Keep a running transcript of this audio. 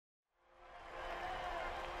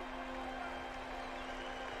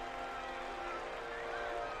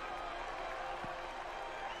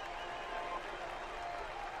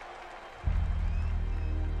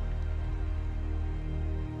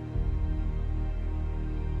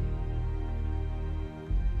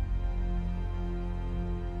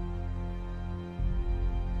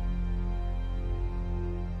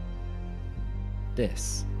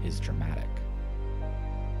This is dramatic.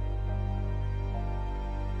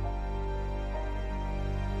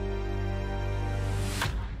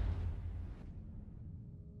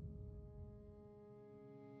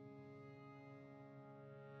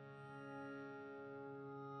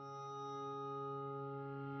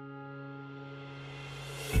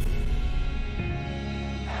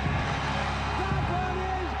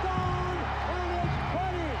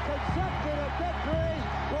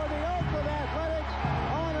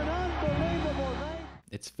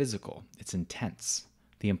 It's physical, it's intense.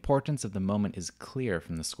 The importance of the moment is clear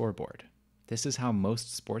from the scoreboard. This is how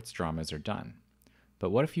most sports dramas are done.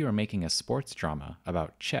 But what if you were making a sports drama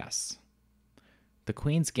about chess? The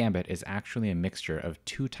Queen's Gambit is actually a mixture of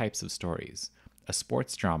two types of stories, a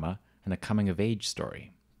sports drama and a coming-of-age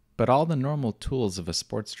story. But all the normal tools of a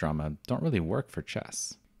sports drama don't really work for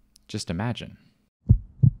chess. Just imagine.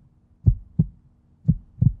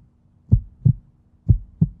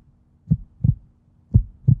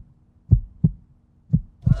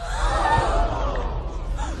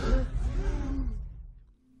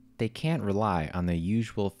 They can't rely on the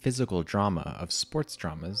usual physical drama of sports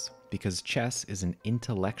dramas because chess is an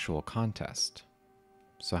intellectual contest.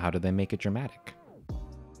 So how do they make it dramatic?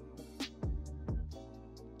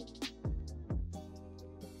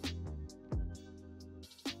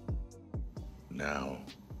 Now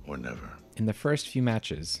or never. In the first few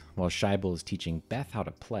matches, while Shaibel is teaching Beth how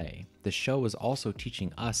to play, the show is also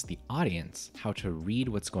teaching us, the audience, how to read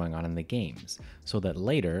what's going on in the games, so that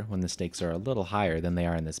later, when the stakes are a little higher than they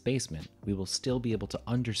are in this basement, we will still be able to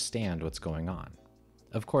understand what's going on.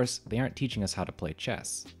 Of course, they aren't teaching us how to play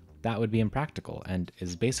chess. That would be impractical and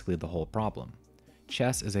is basically the whole problem.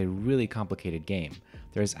 Chess is a really complicated game.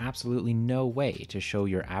 There is absolutely no way to show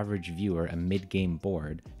your average viewer a mid-game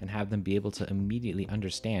board and have them be able to immediately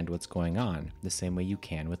understand what's going on the same way you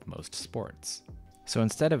can with most sports. So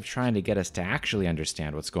instead of trying to get us to actually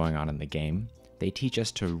understand what's going on in the game, they teach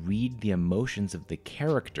us to read the emotions of the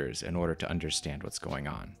characters in order to understand what's going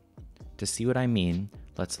on. To see what I mean,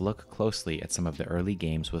 let's look closely at some of the early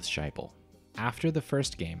games with Shaibel. After the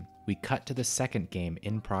first game, we cut to the second game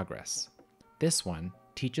in progress. This one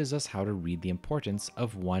teaches us how to read the importance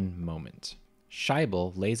of one moment.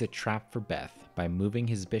 Shaibel lays a trap for Beth by moving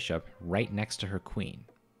his bishop right next to her queen.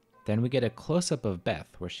 Then we get a close-up of Beth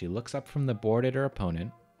where she looks up from the board at her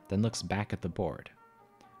opponent, then looks back at the board.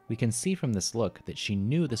 We can see from this look that she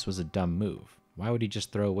knew this was a dumb move. Why would he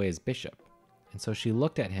just throw away his bishop? And so she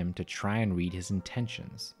looked at him to try and read his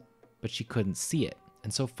intentions. But she couldn't see it,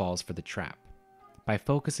 and so falls for the trap. By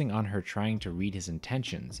focusing on her trying to read his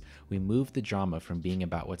intentions, we move the drama from being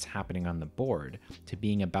about what's happening on the board to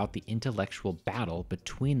being about the intellectual battle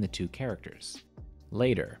between the two characters.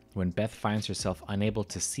 Later, when Beth finds herself unable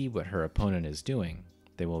to see what her opponent is doing,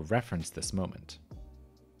 they will reference this moment.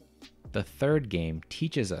 The third game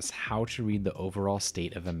teaches us how to read the overall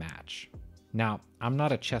state of a match. Now, I'm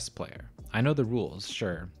not a chess player. I know the rules,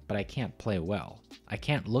 sure, but I can't play well. I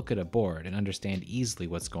can't look at a board and understand easily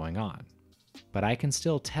what's going on. But I can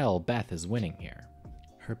still tell Beth is winning here.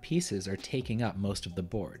 Her pieces are taking up most of the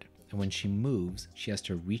board, and when she moves, she has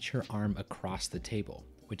to reach her arm across the table,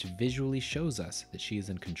 which visually shows us that she is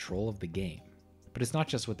in control of the game. But it's not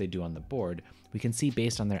just what they do on the board, we can see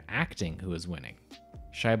based on their acting who is winning.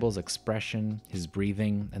 Shaibel's expression, his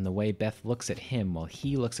breathing, and the way Beth looks at him while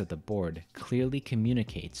he looks at the board clearly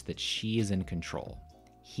communicates that she is in control.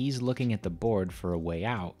 He's looking at the board for a way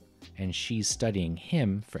out, and she's studying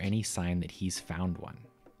him for any sign that he's found one.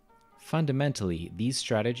 Fundamentally, these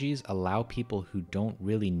strategies allow people who don't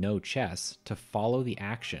really know chess to follow the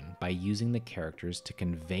action by using the characters to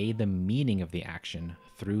convey the meaning of the action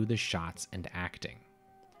through the shots and acting.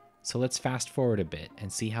 So let's fast forward a bit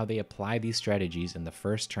and see how they apply these strategies in the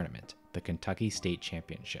first tournament, the Kentucky State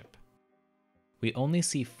Championship. We only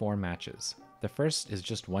see 4 matches. The first is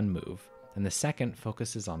just one move, and the second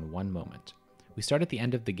focuses on one moment. We start at the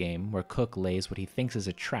end of the game where Cook lays what he thinks is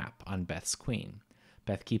a trap on Beth's queen.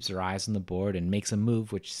 Beth keeps her eyes on the board and makes a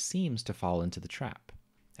move which seems to fall into the trap.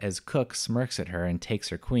 As Cook smirks at her and takes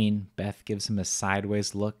her queen, Beth gives him a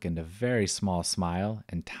sideways look and a very small smile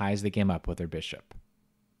and ties the game up with her bishop.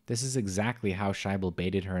 This is exactly how Shaibel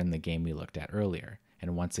baited her in the game we looked at earlier,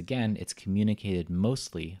 and once again it's communicated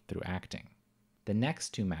mostly through acting. The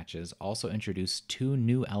next 2 matches also introduce 2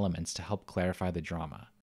 new elements to help clarify the drama: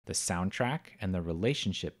 the soundtrack and the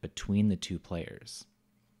relationship between the 2 players.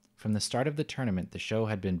 From the start of the tournament, the show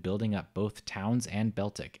had been building up both Towns and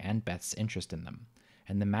Beltic and Beth's interest in them,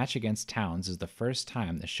 and the match against Towns is the first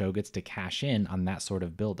time the show gets to cash in on that sort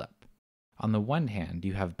of buildup. On the one hand,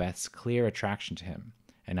 you have Beth's clear attraction to him,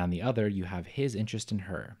 and on the other you have his interest in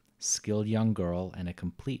her, skilled young girl, and a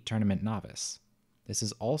complete tournament novice. This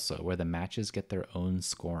is also where the matches get their own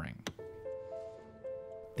scoring.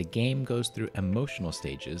 The game goes through emotional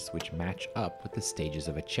stages which match up with the stages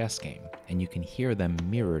of a chess game, and you can hear them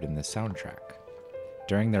mirrored in the soundtrack.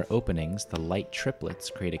 During their openings, the light triplets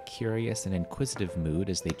create a curious and inquisitive mood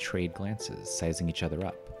as they trade glances, sizing each other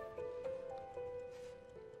up.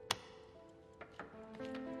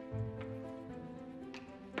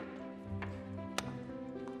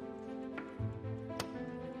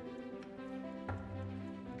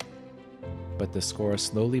 But the score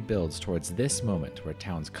slowly builds towards this moment where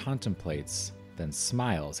Towns contemplates, then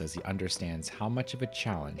smiles as he understands how much of a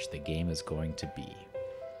challenge the game is going to be.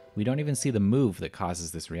 We don't even see the move that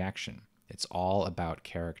causes this reaction. It's all about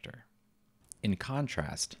character. In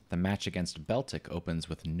contrast, the match against Beltic opens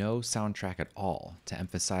with no soundtrack at all to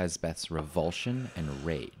emphasize Beth's revulsion and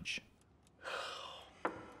rage.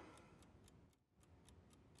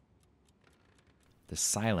 The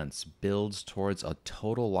silence builds towards a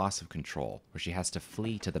total loss of control, where she has to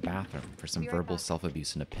flee to the bathroom for some verbal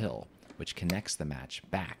self-abuse and a pill, which connects the match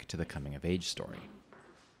back to the coming-of-age story.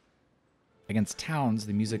 Against Towns,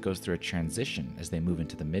 the music goes through a transition as they move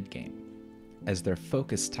into the mid-game. As their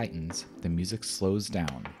focus tightens, the music slows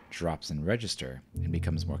down, drops in register, and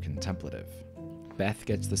becomes more contemplative. Beth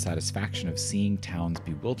gets the satisfaction of seeing Towns'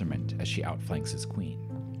 bewilderment as she outflanks his queen.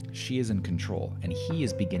 She is in control, and he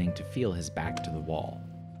is beginning to feel his back to the wall.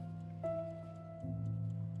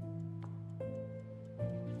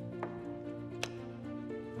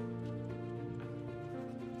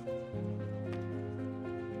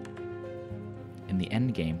 In the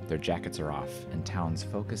endgame, their jackets are off, and Towns'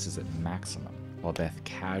 focus is at maximum, while Beth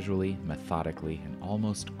casually, methodically, and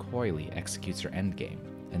almost coyly executes her endgame,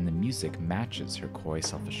 and the music matches her coy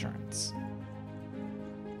self-assurance.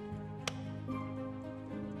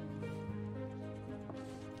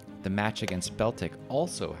 The match against Beltic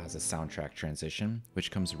also has a soundtrack transition,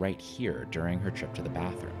 which comes right here during her trip to the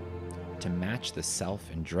bathroom. To match the self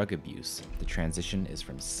and drug abuse, the transition is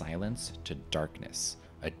from silence to darkness,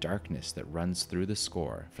 a darkness that runs through the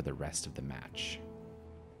score for the rest of the match.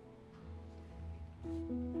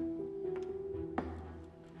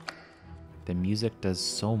 The music does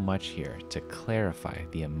so much here to clarify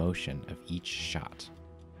the emotion of each shot.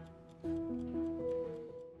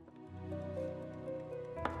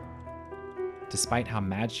 Despite how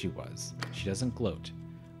mad she was, she doesn't gloat,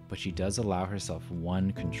 but she does allow herself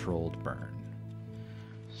one controlled burn.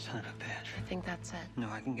 Son of a bitch. I think that's it. No,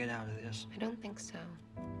 I can get out of this. I don't think so.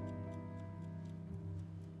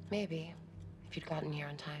 Maybe, if you'd gotten here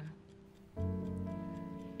on time.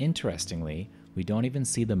 Interestingly, we don't even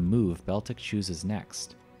see the move Beltic chooses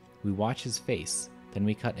next. We watch his face, then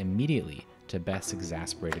we cut immediately to Beth's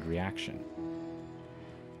exasperated reaction.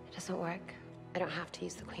 It doesn't work. I don't have to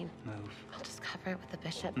use the queen. Move. I'll just cover it with the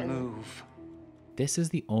bishop and... Move. This is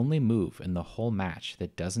the only move in the whole match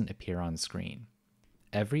that doesn't appear on screen.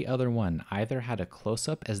 Every other one either had a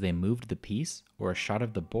close-up as they moved the piece or a shot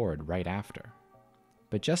of the board right after.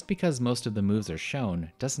 But just because most of the moves are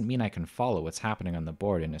shown doesn't mean I can follow what's happening on the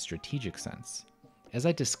board in a strategic sense. As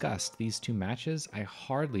I discussed these two matches, I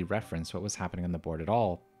hardly referenced what was happening on the board at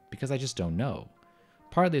all because I just don't know.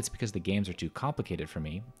 Partly it's because the games are too complicated for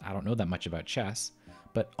me, I don't know that much about chess,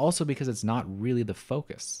 but also because it's not really the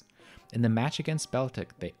focus. In the match against Beltic,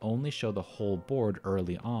 they only show the whole board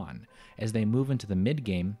early on. As they move into the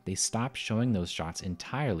mid-game, they stop showing those shots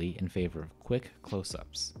entirely in favor of quick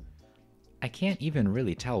close-ups. I can't even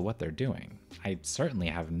really tell what they're doing. I certainly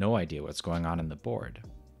have no idea what's going on in the board.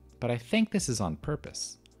 But I think this is on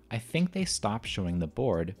purpose. I think they stop showing the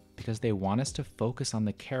board because they want us to focus on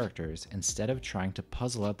the characters instead of trying to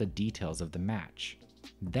puzzle out the details of the match.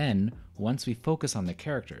 Then, once we focus on the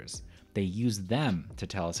characters, they use them to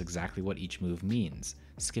tell us exactly what each move means,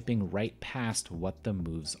 skipping right past what the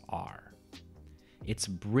moves are. It's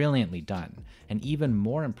brilliantly done, and even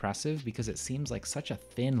more impressive because it seems like such a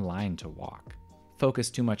thin line to walk.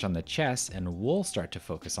 Focus too much on the chess and we'll start to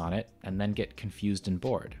focus on it and then get confused and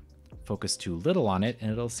bored. Focus too little on it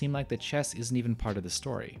and it'll seem like the chess isn't even part of the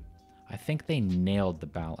story. I think they nailed the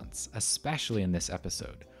balance, especially in this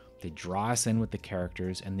episode. They draw us in with the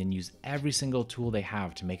characters and then use every single tool they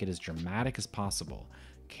have to make it as dramatic as possible.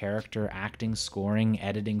 Character, acting, scoring,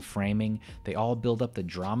 editing, framing, they all build up the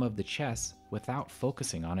drama of the chess without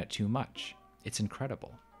focusing on it too much. It's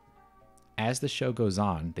incredible. As the show goes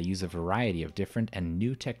on, they use a variety of different and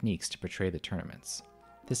new techniques to portray the tournaments.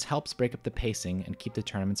 This helps break up the pacing and keep the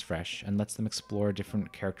tournaments fresh and lets them explore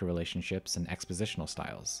different character relationships and expositional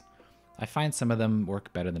styles. I find some of them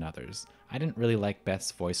work better than others. I didn't really like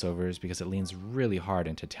Beth's voiceovers because it leans really hard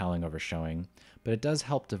into telling over showing, but it does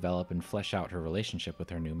help develop and flesh out her relationship with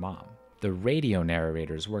her new mom. The radio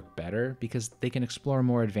narrators work better because they can explore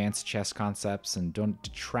more advanced chess concepts and don't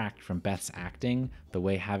detract from Beth's acting the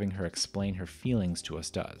way having her explain her feelings to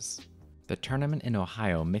us does. The tournament in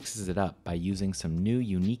Ohio mixes it up by using some new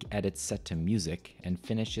unique edits set to music and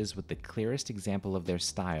finishes with the clearest example of their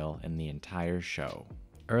style in the entire show.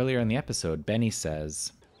 Earlier in the episode, Benny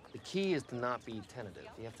says, "The key is to not be tentative.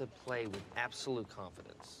 You have to play with absolute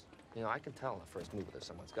confidence. You know, I can tell in the first move whether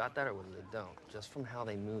someone's got that or whether they don't, just from how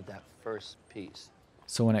they move that first piece."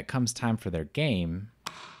 So when it comes time for their game...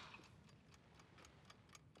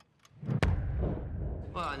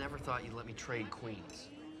 Well, I never thought you'd let me trade queens.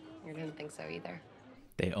 You didn't think so either.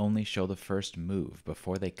 They only show the first move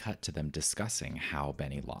before they cut to them discussing how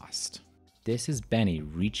Benny lost. This is Benny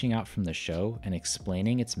reaching out from the show and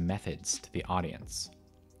explaining its methods to the audience.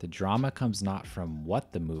 The drama comes not from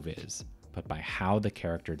what the move is, but by how the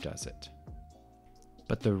character does it.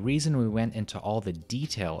 But the reason we went into all the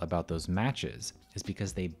detail about those matches is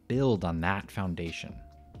because they build on that foundation.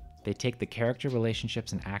 They take the character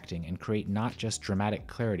relationships and acting and create not just dramatic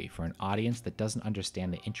clarity for an audience that doesn't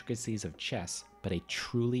understand the intricacies of chess, but a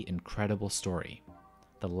truly incredible story.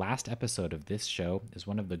 The last episode of this show is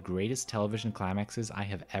one of the greatest television climaxes I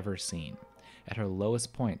have ever seen. At her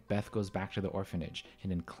lowest point, Beth goes back to the orphanage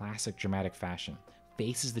and in classic dramatic fashion,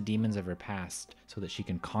 faces the demons of her past so that she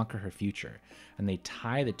can conquer her future, and they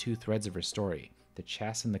tie the two threads of her story, the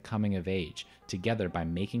chess and the coming of age, together by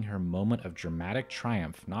making her moment of dramatic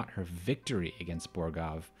triumph not her victory against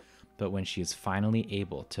Borgov, but when she is finally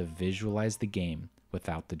able to visualize the game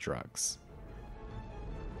without the drugs.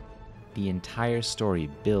 The entire story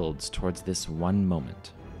builds towards this one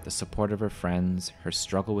moment. The support of her friends, her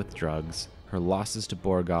struggle with drugs, her losses to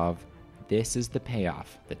Borgov. This is the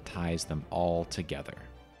payoff that ties them all together.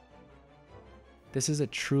 This is a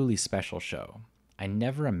truly special show. I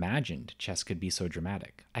never imagined chess could be so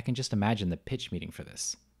dramatic. I can just imagine the pitch meeting for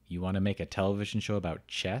this. You want to make a television show about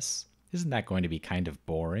chess? Isn't that going to be kind of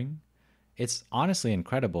boring? It's honestly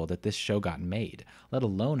incredible that this show got made, let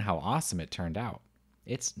alone how awesome it turned out.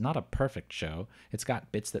 It's not a perfect show. It's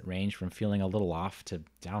got bits that range from feeling a little off to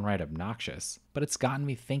downright obnoxious, but it's gotten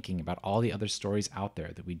me thinking about all the other stories out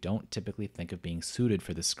there that we don't typically think of being suited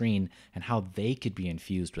for the screen and how they could be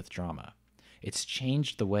infused with drama. It's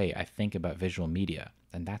changed the way I think about visual media,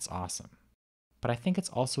 and that's awesome. But I think it's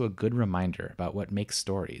also a good reminder about what makes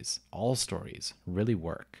stories, all stories, really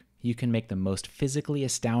work. You can make the most physically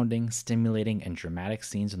astounding, stimulating, and dramatic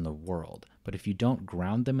scenes in the world, but if you don't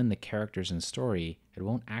ground them in the characters and story, it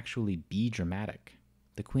won't actually be dramatic.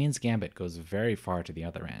 The Queen's Gambit goes very far to the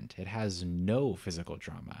other end. It has no physical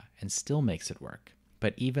drama and still makes it work.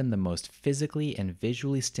 But even the most physically and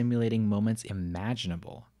visually stimulating moments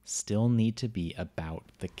imaginable still need to be about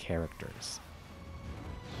the characters.